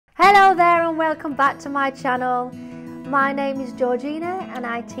Hello there and welcome back to my channel. My name is Georgina and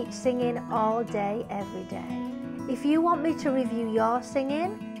I teach singing all day, every day. If you want me to review your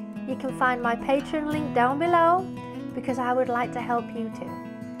singing, you can find my Patreon link down below because I would like to help you too.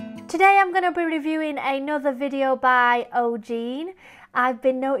 Today I'm going to be reviewing another video by O'G3NE. I've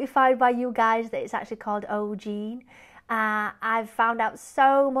been notified by you guys that it's actually called O'G3NE. I've found out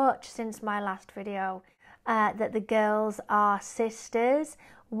so much since my last video that the girls are sisters.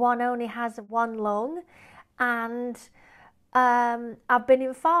 One only has one lung, and I've been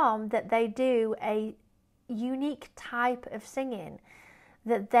informed that they do a unique type of singing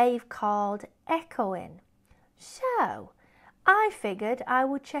that they've called echoing. So I figured I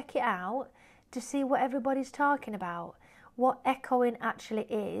would check it out to see what everybody's talking about, what echoing actually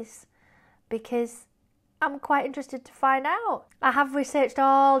is, because I'm quite interested to find out. I have researched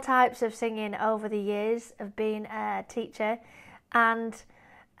all types of singing over the years of being a teacher, and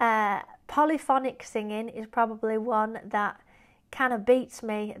polyphonic singing is probably one that kind of beats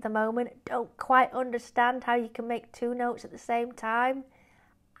me at the moment. Don't quite understand how you can make two notes at the same time.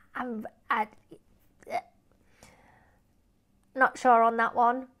 I'm not sure on that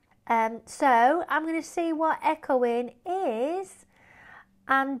one. So I'm going to see what echoing is,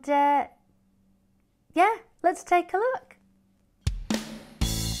 and yeah, let's take a look.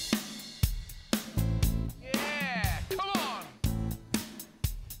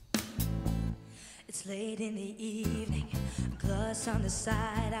 It's late in the evening, glass on the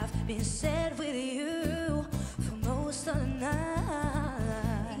side. I've been sad with you for most of the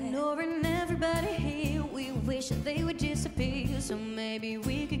night. Ignoring everybody here, we wish that they would disappear. So maybe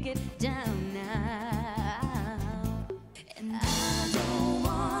we could get down now. And I don't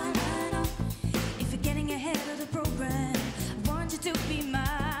wanna know if you're getting ahead of the program. I want you to be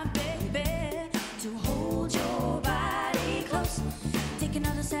my baby, to hold your body close, take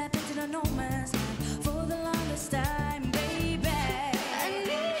another step into the no man's land. For the longest time, baby, I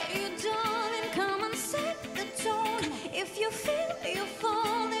need you, darling. Come and set the tone. If you feel you're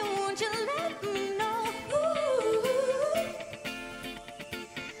falling, won't you let me know? Ooh.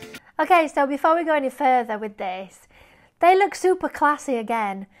 Okay, so before we go any further with this, they look super classy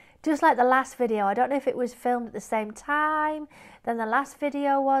again, just like the last video. I don't know if it was filmed at the same time than the last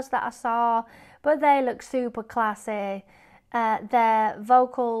video was that I saw, but they look super classy. Their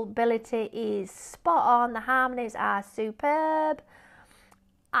vocal ability is spot on. The harmonies are superb.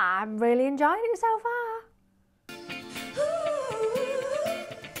 I'm really enjoying it so far.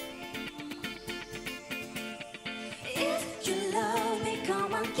 If you love me,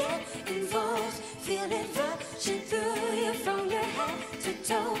 come on, get involved. Feel it rushing through you from your head to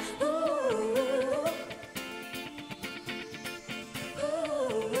toe. Ooh.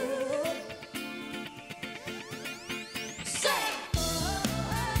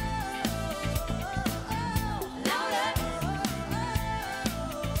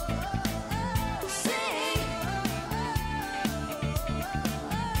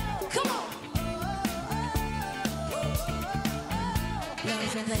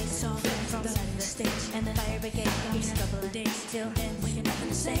 Play song from the stage, and the fire brigade comes a couple of days till then. When you're nothing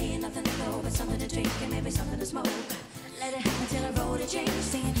to say, nothing to know, but something to drink and maybe something to smoke. Let it happen till I roll a change,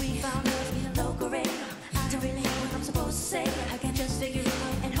 singing we found love, local radio. I don't really know what I'm supposed to say. I can just figure it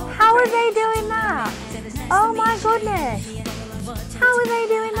out and hope. How are they doing that? Oh my goodness! How are they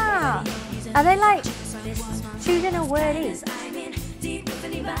doing that? Are they like choosing a word each?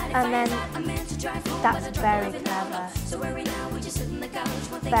 And then that's very clever.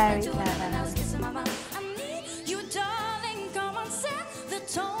 Very clever. You darling, come on, set the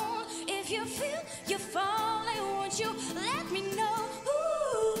tone. If you feel you're falling, won't you let me know?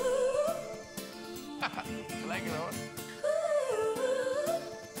 Ooh. Like it,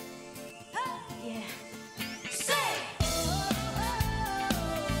 huh? Yeah. Say.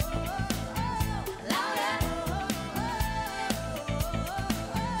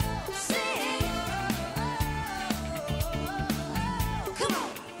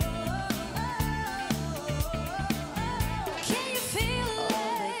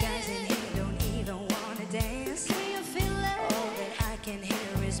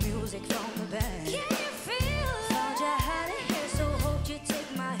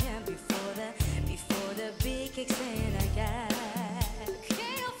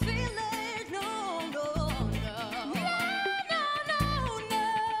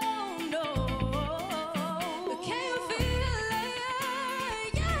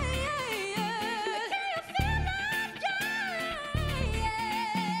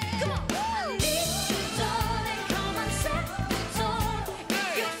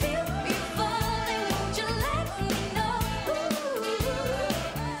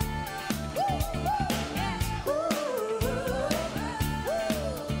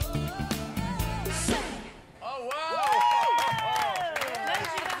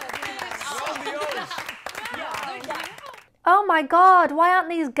 my God, why aren't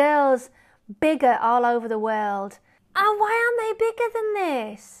these girls bigger all over the world? And why aren't they bigger than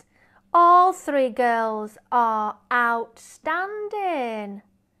this? All three girls are outstanding.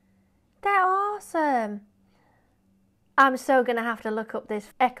 They're awesome. I'm so going to have to look up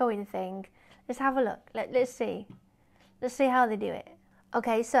this echoing thing. Let's have a look. Let's see. Let's see how they do it.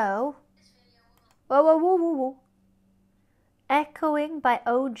 Okay, so. Whoa. Echoing by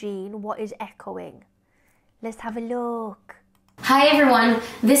O'G3NE. What is echoing? Let's have a look. Hi everyone,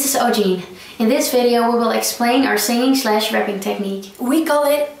 this is O'G3NE. In this video we will explain our singing/rapping technique. We call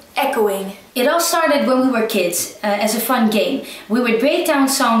it echoing. It all started when we were kids, as a fun game. We would break down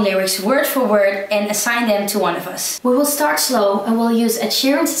song lyrics word for word and assign them to one of us. We will start slow and we'll use Ed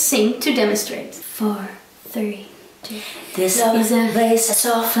Sheeran's Sing to demonstrate. 4, 3, 2. This is a blaze of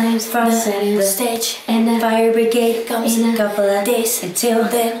soft flames from the stage, and the fire brigade comes in a couple of days. Until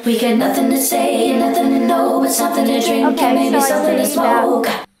then, we got nothing to say, nothing to know, but something to drink and maybe something to smoke.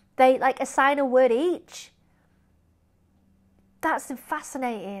 They like assign a word each. That's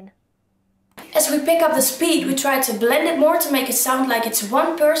fascinating. As we pick up the speed, we try to blend it more to make it sound like it's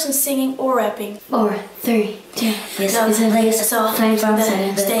one person singing or rapping. 4, 3, 2. This is a blaze of soft flames from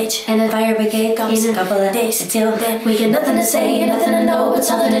the stage, and the fire brigade comes in a couple of days. Until then, we got nothing to say, nothing to know, but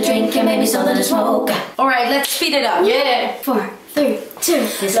something to drink and maybe something to smoke. Alright, let's speed it up. Yeah! 4, 3, 2.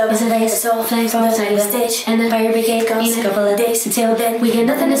 This is a blaze of soft flames from the stage, and the fire brigade comes in a couple of days. Until then, we got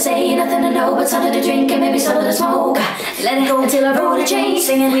nothing to say, nothing to know, but something to drink and maybe something to smoke. Let it go until I roll the chain,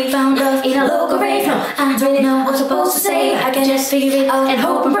 singing we found love in a local rave. No, I don't really know what I'm supposed to say. I can just figure it out and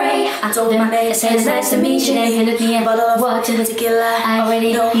hope and pray. I told him I said it's nice to meet you, and he handed me a bottle of water and tequila. I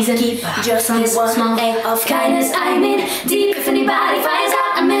already know he's a keeper. Just this one small act of kindness I'm in deep. If anybody finds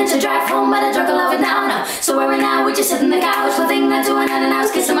out I meant to drive home, but I drunk a love it now. So where we're now, we just sit on the couch, one thing not doing nothing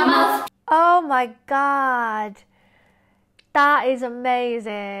else, kissing my mouth. Oh my God. That is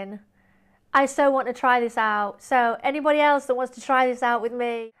amazing. I so want to try this out. So anybody else that wants to try this out with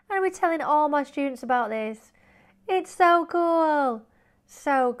me, I'm going to be telling all my students about this. It's so cool.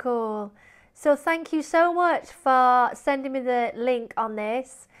 So cool. So thank you so much for sending me the link on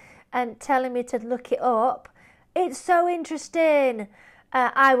this and telling me to look it up. It's so interesting.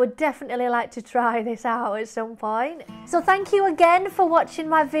 I would definitely like to try this out at some point. So thank you again for watching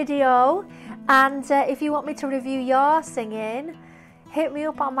my video. And if you want me to review your singing, hit me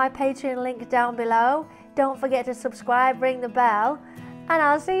up on my Patreon link down below. Don't forget to subscribe, ring the bell, and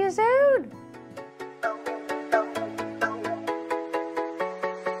I'll see you soon.